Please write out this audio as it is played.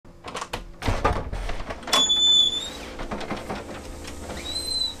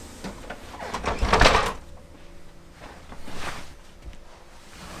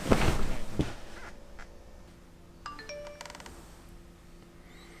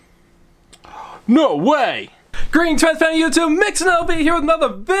No way! Greetings friends, fan of YouTube, Mixin will be here with another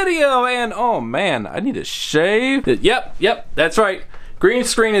video, and oh man, I need to shave. Yep, that's right. Green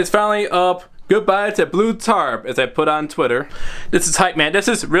screen is finally up. Goodbye to blue tarp, as I put on Twitter. This is hype, man. This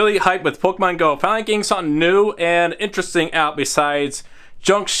is really hype with Pokemon Go. Finally getting something new and interesting out besides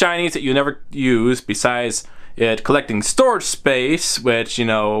junk shinies that you never use, besides it collecting storage space, which, you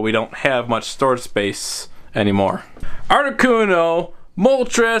know, we don't have much storage space anymore. Articuno,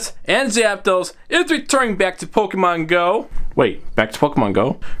 Moltres, and Zapdos is returning back to Pokemon Go. Wait, back to Pokemon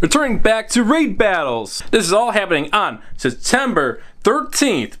Go? Returning back to raid battles. This is all happening on September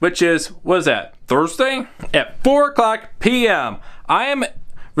 13th, which is, what is that, Thursday? At 4:00 p.m. I am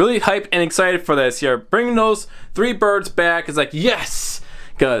really hyped and excited for this here. Bringing those three birds back is like, yes!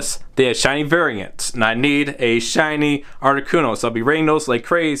 Because they have shiny variants, and I need a shiny Articuno, so I'll be raiding those like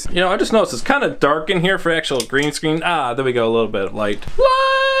crazy. You know, I just noticed it's kind of dark in here for actual green screen. Ah, there we go, a little bit of light.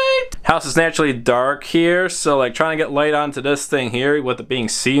 Light! House is naturally dark here, so like trying to get light onto this thing here with it being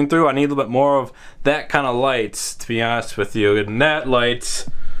seen through, I need a little bit more of that kind of light, to be honest with you. And that light,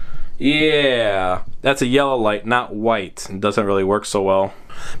 yeah, that's a yellow light, not white. It doesn't really work so well.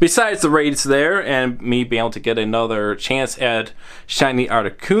 Besides the raids there, and me being able to get another chance at shiny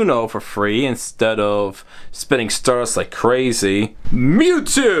Articuno for free instead of spending stars like crazy,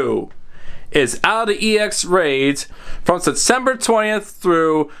 Mewtwo is out of the EX raids from September 20th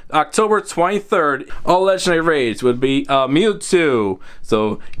through October 23rd. All legendary raids would be Mewtwo,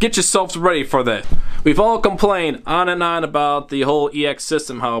 so get yourselves ready for that. We've all complained on and on about the whole EX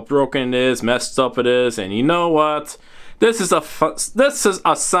system, how broken it is, messed up it is, and you know what? This is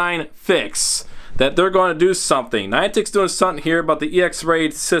a sign fix that they're going to do something. Niantic's doing something here about the EX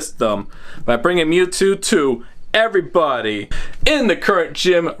raid system by bringing Mewtwo to everybody in the current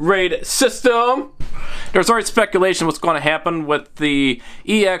gym raid system. There's already speculation what's going to happen with the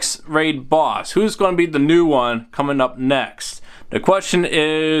EX raid boss. Who's going to be the new one coming up next? The question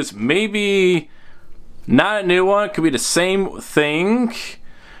is, maybe not a new one, could be the same thing,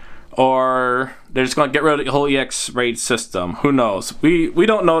 or they're just going to get rid of the whole EX raid system. Who knows? We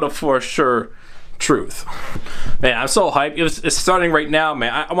don't know the for sure truth. Man, I'm so hyped. It's starting right now,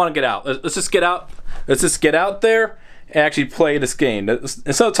 man. I want to get out. Let's just get out. Let's just get out there and actually play this game.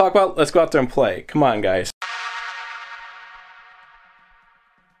 Instead of talk about, let's go out there and play. Come on, guys.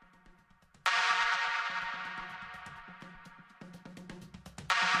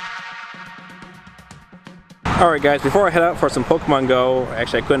 Alright guys, before I head out for some Pokemon Go,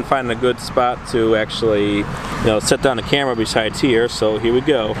 actually I couldn't find a good spot to actually, you know, set down the camera besides here, so here we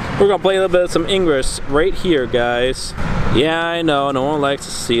go. We're gonna play a little bit of some English right here, guys. Yeah, I know, no one likes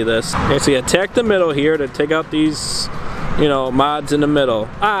to see this. Okay, so you attack the middle here to take out these, you know, mods in the middle.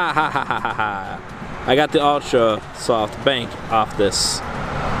 Ah ha ha ha ha ha. I got the Ultra Soft Bank off this.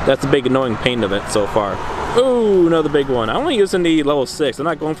 That's the big annoying pain of it so far. Ooh, another big one. I'm only using the level 6. I'm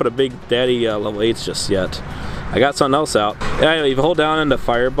not going for the big daddy level 8s just yet. I got something else out. Yeah, if you hold down on the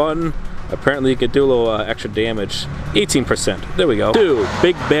fire button, apparently you could do a little extra damage. 18%. There we go. Two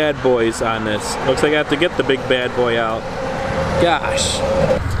big bad boys on this. Looks like I have to get the big bad boy out. Gosh.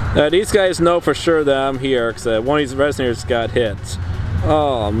 These guys know for sure that I'm here because one of these resonators got hit.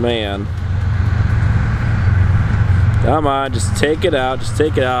 Oh man. Come on, just take it out. Just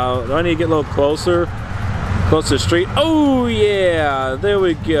take it out. Do I need to get a little closer? Close to the street. Oh yeah, there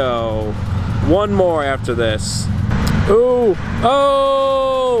we go. One more after this. Ooh,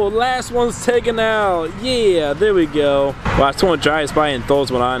 oh, last one's taken out. Yeah, there we go. Well, someone drives by and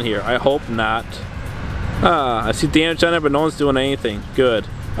throws one on here. I hope not. Ah, I see damage on it, but no one's doing anything. Good.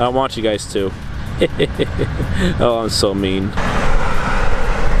 I don't want you guys to. Oh, I'm so mean.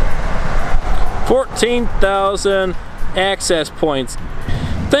 14,000 access points.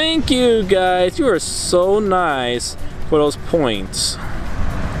 Thank you guys, you are so nice for those points.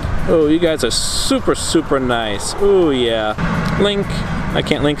 Oh, you guys are super nice. Oh yeah. Link. I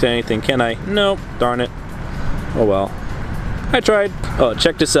can't link to anything, can I? Nope, darn it. Oh well. I tried. Oh,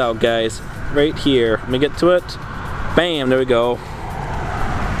 check this out guys. Right here. Let me get to it. Bam, there we go.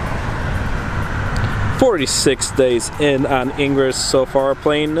 46 days in on English so far,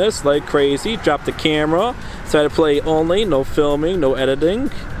 playing this like crazy. Drop the camera. Decided to play only, no filming, no editing.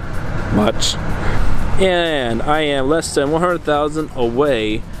 Much. And I am less than 100,000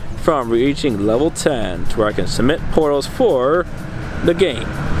 away from reaching level 10 to where I can submit portals for the game.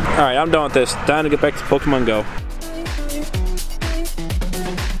 Alright, I'm done with this. Time to get back to Pokemon Go.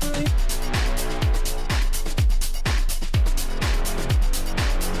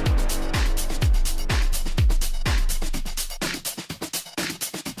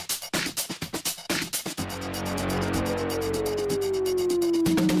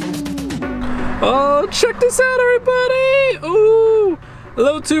 Oh, check this out, everybody! Ooh,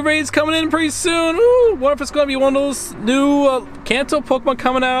 level 2 raids coming in pretty soon. Ooh, what if it's gonna be one of those new Kanto Pokemon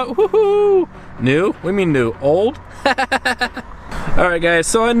coming out? Woohoo! New? What do you mean new? Old? Alright guys,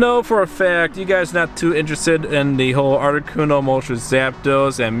 so I know for a fact you guys not too interested in the whole Articuno, Moltres,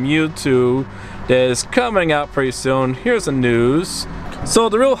 Zapdos, and Mewtwo that is coming out pretty soon. Here's the news. So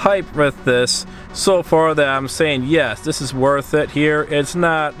the real hype with this so far that I'm saying yes, this is worth it here. It's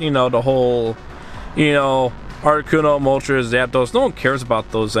not, you know, the whole, you know, Articuno, Moltres, Zapdos. No one cares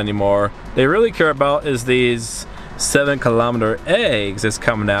about those anymore. They really care about is these 7km eggs that's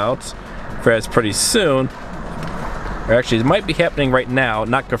coming out for us pretty soon. Or actually, it might be happening right now,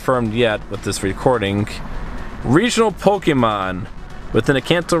 not confirmed yet with this recording. Regional Pokemon within the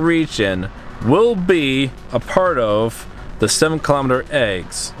Kanto region will be a part of the 7km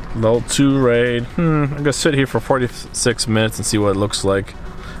eggs. Level 2 raid. I'm gonna sit here for 46 minutes and see what it looks like.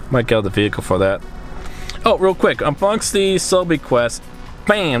 Might get out the vehicle for that. Oh, real quick, amongst the Selby quests,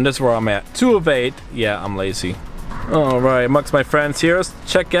 bam, this is where I'm at. 2 of 8. Yeah, I'm lazy. Alright, amongst my friends here, let's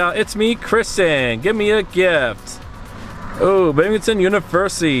check out It's Me, Kristen. Give me a gift. Oh, Binghamton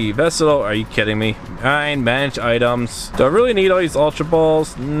University. Vessel, are you kidding me? Fine, manage items. Do I really need all these Ultra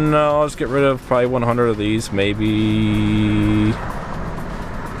Balls? No, I'll just get rid of probably 100 of these, maybe.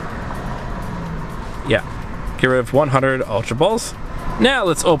 Yeah, get rid of 100 Ultra Balls. Now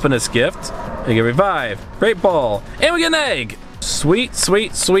let's open this gift. We get Revive, Great Ball, and we get an egg. Sweet,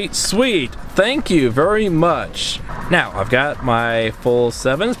 sweet, sweet, sweet. Thank you very much. Now, I've got my full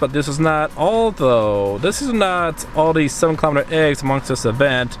 7s, but this is not all though. This is not all these 7km eggs amongst this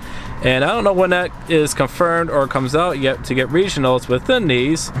event. And I don't know when that is confirmed or comes out yet to get regionals within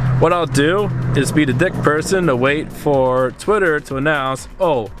these. What I'll do is be the dick person to wait for Twitter to announce,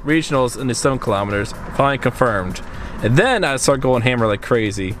 oh, regionals in the 7km, finally confirmed. And then I start going hammer like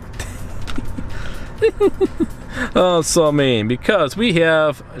crazy. Oh, so mean, because we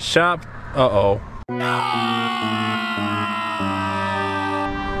have a shop.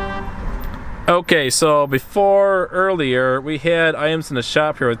 Okay, so before earlier we had items in the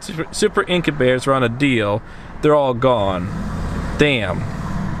shop here with super incubators were on a deal. They're all gone. Damn.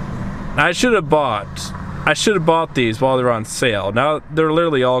 I should have bought these while they're on sale. Now they're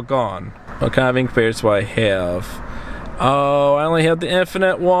literally all gone. What kind of incubators do I have? Oh, I only have the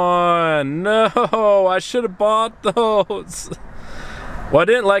infinite one. No, I should have bought those. What I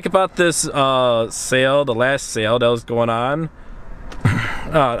didn't like about this sale, the last sale that was going on,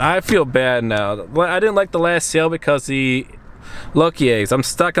 I feel bad now. I didn't like the last sale because the Lucky Eggs. I'm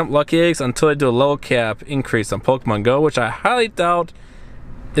stuck on Lucky Eggs until I do a low cap increase on Pokemon Go, which I highly doubt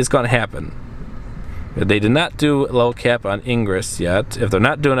is going to happen. They did not do a low cap on Ingress yet. If they're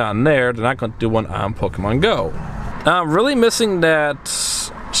not doing it on there, they're not going to do one on Pokemon Go. I'm really missing that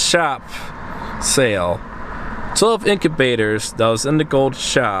shop sale. 12 incubators that was in the gold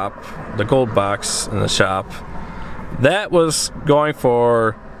shop, the gold box in the shop. That was going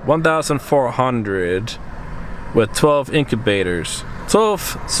for 1,400 with 12 incubators.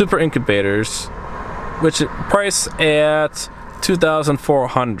 12 super incubators, which price at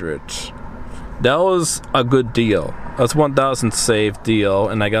 2,400. That was a good deal. That's 1,000 save deal,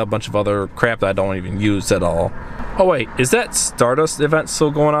 and I got a bunch of other crap that I don't even use at all. Oh wait, is that Stardust event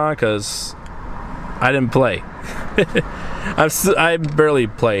still going on? Cause I didn't play. I barely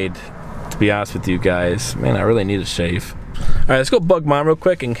played, to be honest with you guys. Man, I really need a shave. Alright, let's go bug mom real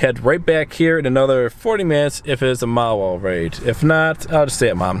quick and head right back here in another 40 minutes if it's a Mawile raid. If not, I'll just stay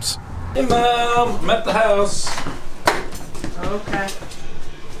at mom's. Hey mom, I'm at the house. Okay.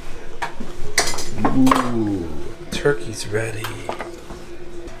 Ooh, turkey's ready.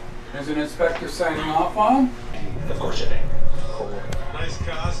 There's an inspector signing off on him. Cool. Nice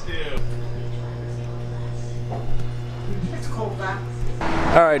costume. It's cold back.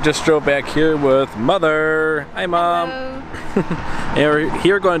 Alright, just drove back here with mother. Hi mom. And we're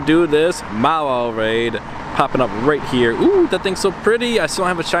here going to do this Mawile raid. Popping up right here. Ooh, that thing's so pretty. I still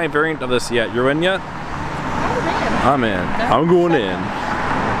don't have a shiny variant of this yet. You're in yet? I'm in. I'm going in.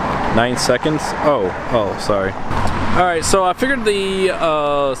 9 seconds. Oh, sorry. Alright, so I figured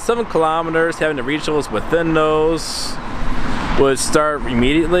the 7 kilometers, having the regionals within those would start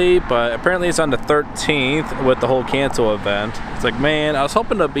immediately, but apparently it's on the 13th with the whole Kanto event. It's like, man, I was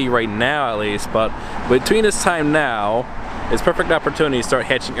hoping to be right now at least, but between this time now, it's perfect opportunity to start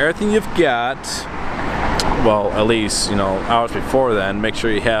hatching everything you've got. Well, at least, you know, hours before then. Make sure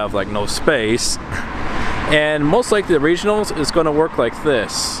you have like no space. And most likely the regionals is going to work like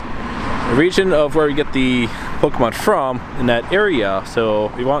this. The region of where you get the Pokemon from in that area. So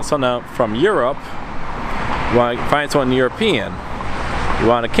if you want something from Europe, you want to find someone European. You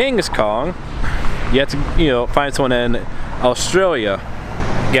want a Kangaskong, You have to, you know, find someone in Australia.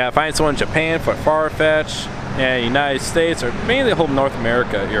 You gotta find someone in Japan for Farfetch, and United States, or mainly the whole North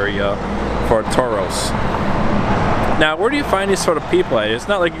America area for Tauros. Now, where do you find these sort of people at? It's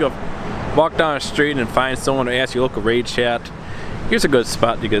not like you go walk down the street and find someone to ask your local raid chat. Here's a good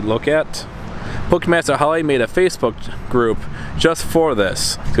spot you could look at. PkmnMasterHolly made a Facebook group just for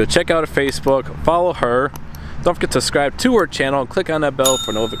this. So check out her Facebook, follow her. Don't forget to subscribe to her channel and click on that bell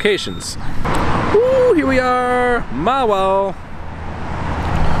for notifications. Woo, here we are, Mawal.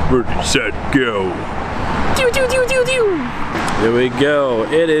 Ready, set, go. Dew, dew, dew, dew, dew. There we go,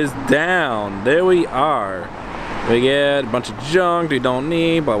 it is down. There we are. We get a bunch of junk we don't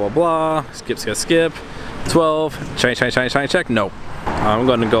need, blah, blah, blah. Skip, skip, skip. 12, check. Nope. I'm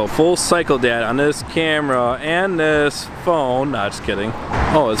gonna go full cycle data on this camera and this phone. Nah, just kidding.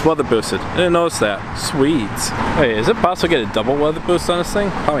 Oh, it's weather boosted. I didn't notice that. Sweet. Wait, is it possible to get a double weather boost on this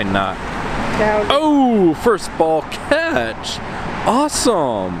thing? Probably not. Down. Oh, first ball catch.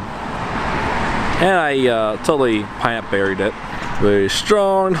 Awesome. And I totally pineapple buried it. Very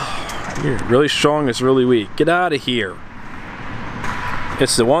strong. Really strong is really weak. Get out of here.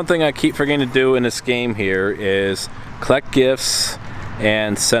 It's the one thing I keep forgetting to do in this game here is collect gifts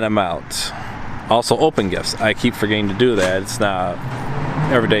and send them out. Also open gifts. I keep forgetting to do that. It's not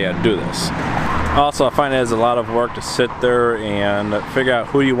every day I do this. Also, I find it's a lot of work to sit there and figure out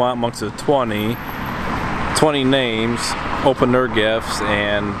who you want amongst the 20 names, open their gifts,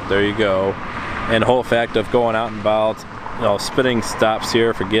 and there you go. And the whole fact of going out and about, you know, spinning stops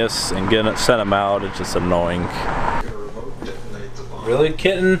here for gifts and send them out, it's just annoying. Really,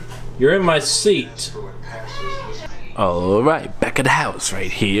 kitten? You're in my seat. Alright, back at the house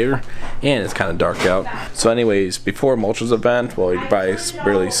right here. And it's kind of dark out. So anyways, before Mulch's event, well, you can probably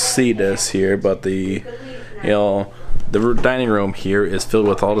barely see this here, but the dining room here is filled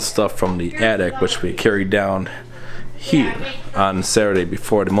with all the stuff from the attic, which we carried down here on Saturday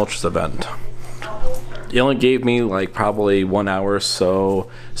before the Mulch's event. It only gave me like probably 1 hour or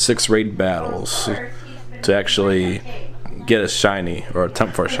so, 6 raid battles to actually get a shiny, or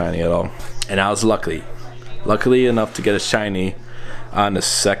attempt for a shiny at all. And I was lucky enough to get a shiny on the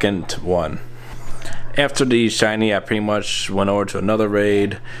second one. After the shiny, I pretty much went over to another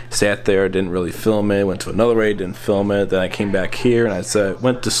raid, sat there, didn't really film it, went to another raid, didn't film it, then I came back here and I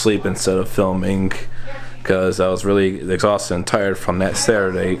went to sleep instead of filming because I was really exhausted and tired from that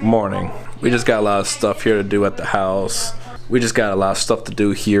Saturday morning. We just got a lot of stuff here to do at the house. Which is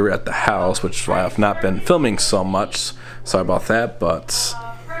why I've not been filming so much. Sorry about that, but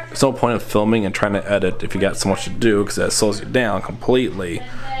there's no point in filming and trying to edit if you got so much to do, because that slows you down completely.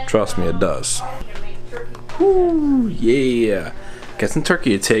 Trust me, it does. Woo, yeah. Got some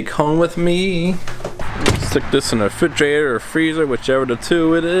turkey to take home with me. Stick this in the refrigerator or freezer, whichever the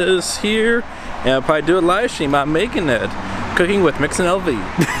two it is here. And I'll probably do a live stream about making it. Cooking with Mixin LV.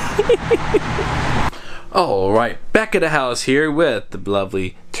 Alright, back at the house here with the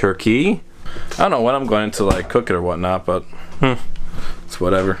lovely turkey. I don't know when I'm going to like cook it or whatnot, but it's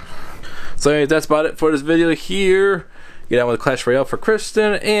whatever. So anyways, that's about it for this video here. Get out with Clash Royale for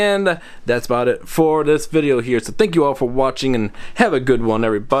Kristen, and that's about it for this video here. So thank you all for watching and have a good one,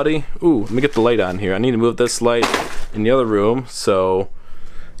 everybody. Ooh, let me get the light on here. I need to move this light in the other room, so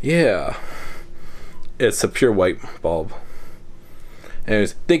yeah. It's a pure white bulb.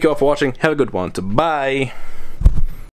 Anyways, thank you all for watching. Have a good one. Bye.